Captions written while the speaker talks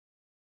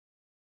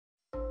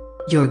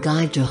Your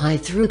guide to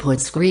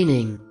high-throughput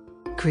screening.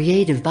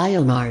 Creative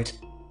Biomart.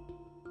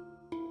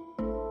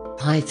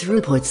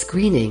 High-throughput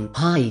screening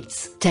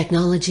 (HITS)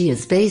 technology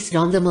is based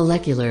on the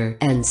molecular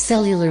and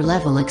cellular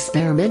level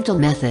experimental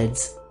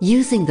methods,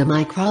 using the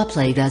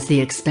microplate as the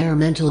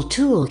experimental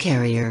tool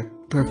carrier,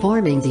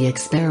 performing the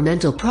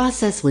experimental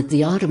process with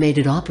the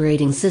automated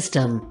operating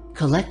system,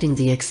 collecting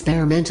the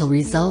experimental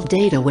result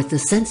data with the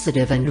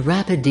sensitive and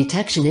rapid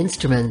detection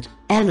instrument,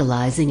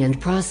 analyzing and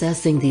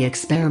processing the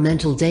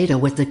experimental data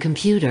with the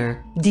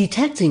computer,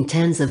 detecting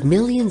tens of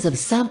millions of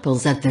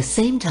samples at the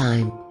same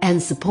time,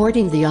 and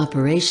supporting the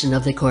operation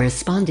of the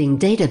corresponding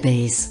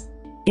database.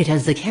 It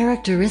has the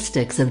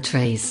characteristics of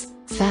trace,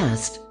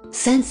 fast,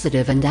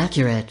 sensitive and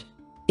accurate.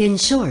 In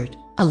short,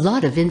 a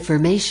lot of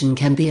information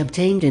can be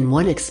obtained in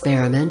one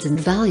experiment and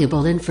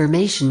valuable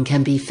information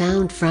can be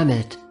found from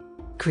it.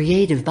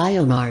 Creative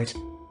Biomart.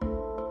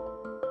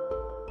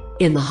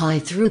 In the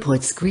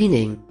high-throughput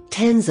screening,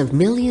 tens of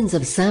millions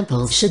of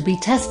samples should be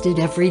tested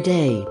every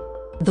day.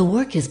 The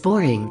work is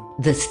boring,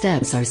 the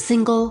steps are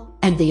single,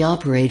 and the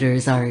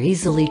operators are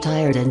easily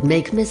tired and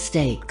make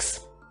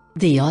mistakes.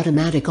 The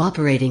automatic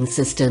operating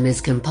system is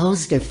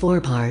composed of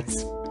 4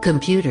 parts: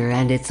 computer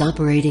and its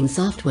operating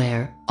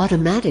software,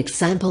 automatic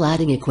sample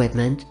adding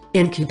equipment,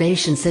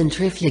 incubation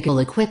centrifugal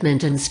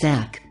equipment and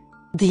stack.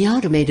 The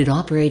automated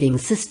operating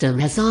system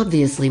has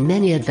obviously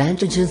many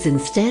advantages.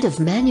 Instead of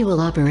manual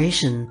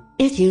operation,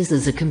 it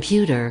uses a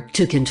computer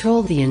to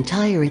control the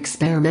entire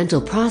experimental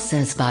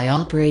process by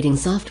operating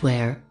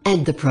software,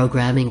 and the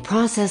programming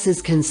process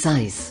is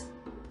concise.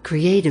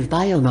 Creative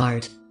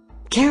Biomart.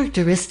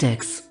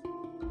 Characteristics: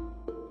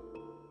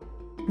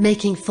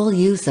 making full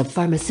use of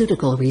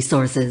pharmaceutical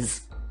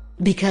resources.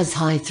 Because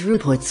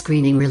high-throughput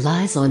screening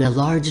relies on a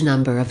large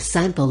number of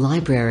sample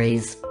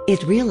libraries,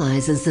 it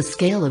realizes the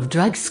scale of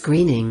drug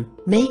screening,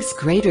 makes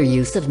greater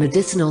use of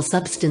medicinal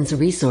substance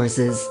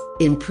resources,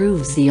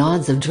 improves the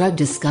odds of drug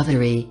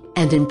discovery,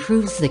 and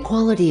improves the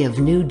quality of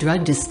new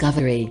drug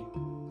discovery.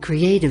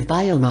 Creative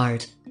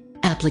Biomart.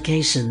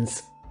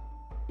 Applications.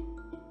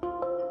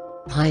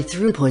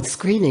 High-throughput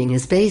screening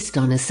is based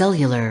on a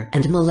cellular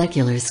and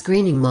molecular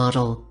screening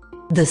model.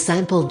 The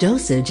sample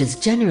dosage is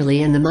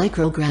generally in the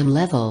microgram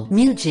level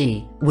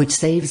μg, which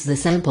saves the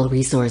sample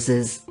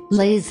resources,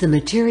 lays the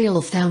material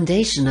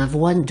foundation of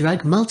one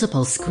drug.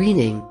 Multiple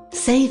screening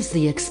saves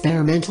the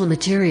experimental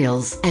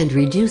materials and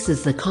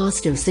reduces the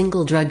cost of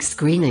single drug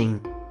screening.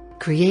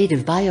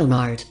 Creative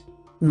Biomart.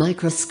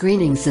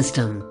 Microscreening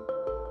system.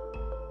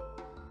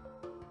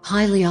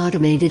 Highly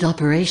automated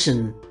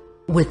operation.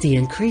 With the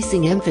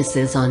increasing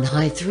emphasis on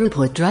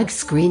high-throughput drug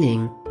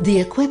screening, the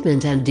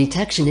equipment and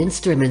detection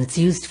instruments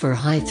used for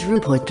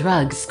high-throughput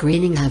drug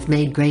screening have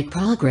made great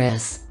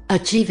progress,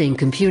 achieving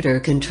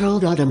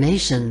computer-controlled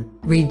automation,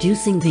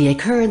 reducing the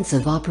occurrence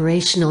of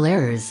operational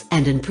errors,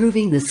 and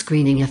improving the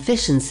screening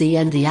efficiency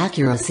and the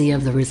accuracy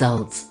of the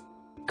results.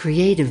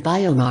 Creative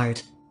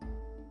Biomart.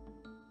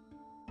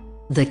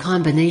 The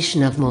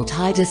combination of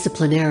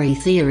multidisciplinary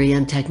theory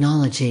and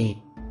technology.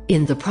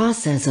 In the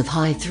process of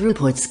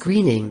high-throughput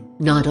screening,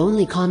 not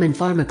only common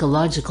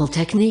pharmacological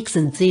techniques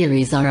and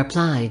theories are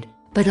applied,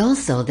 but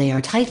also they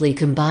are tightly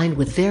combined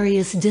with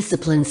various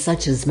disciplines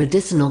such as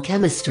medicinal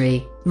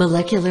chemistry,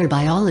 molecular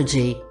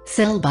biology,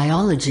 cell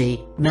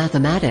biology,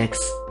 mathematics,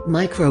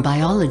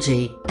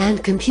 microbiology,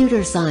 and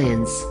computer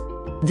science.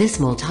 This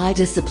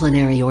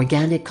multidisciplinary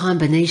organic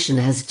combination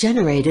has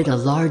generated a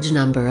large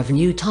number of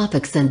new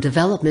topics and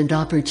development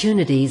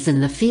opportunities in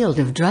the field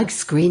of drug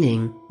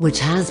screening, which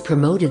has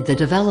promoted the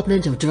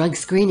development of drug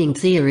screening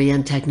theory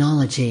and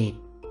technology.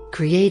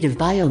 Creative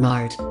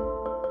Biomart.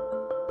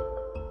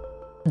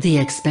 The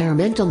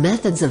experimental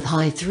methods of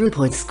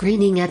high-throughput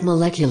screening at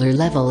molecular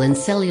level and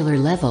cellular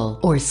level,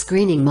 or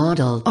screening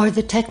model, are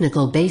the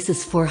technical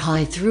basis for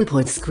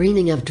high-throughput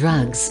screening of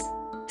drugs.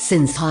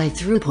 Since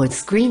high-throughput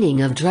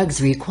screening of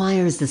drugs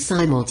requires the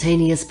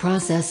simultaneous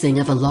processing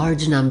of a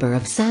large number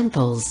of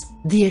samples,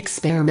 the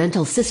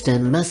experimental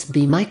system must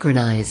be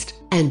micronized,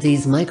 and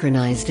these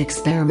micronized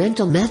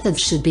experimental methods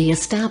should be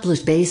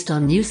established based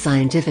on new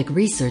scientific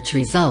research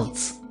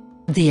results.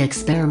 The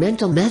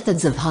experimental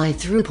methods of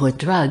high-throughput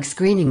drug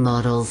screening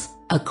models,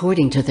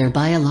 according to their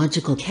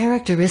biological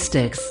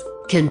characteristics,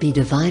 can be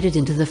divided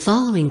into the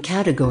following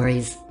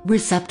categories: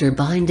 receptor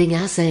binding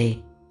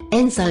assay,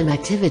 enzyme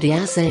activity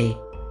assay,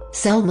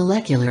 cell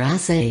molecular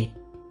assay,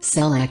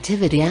 cell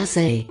activity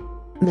assay,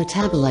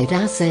 metabolite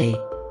assay,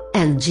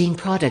 and gene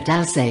product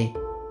assay.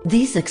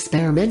 These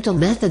experimental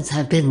methods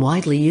have been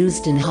widely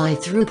used in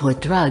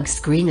high-throughput drug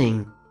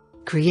screening.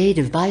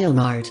 Creative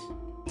Biomart.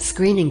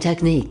 Screening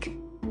technique.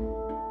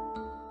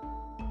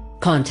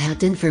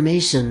 Contact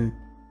information.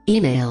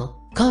 Email,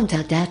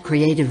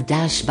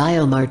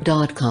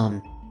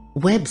 contact@creative-biomart.com.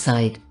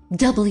 Website,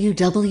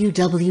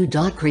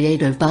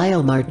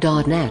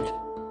 www.creativebiomart.net.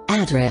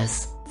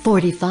 Address,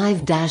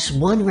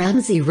 45-1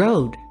 Ramsey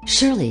Road,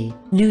 Shirley,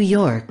 New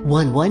York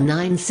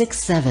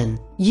 11967,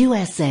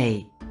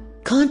 USA.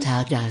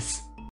 Contact us.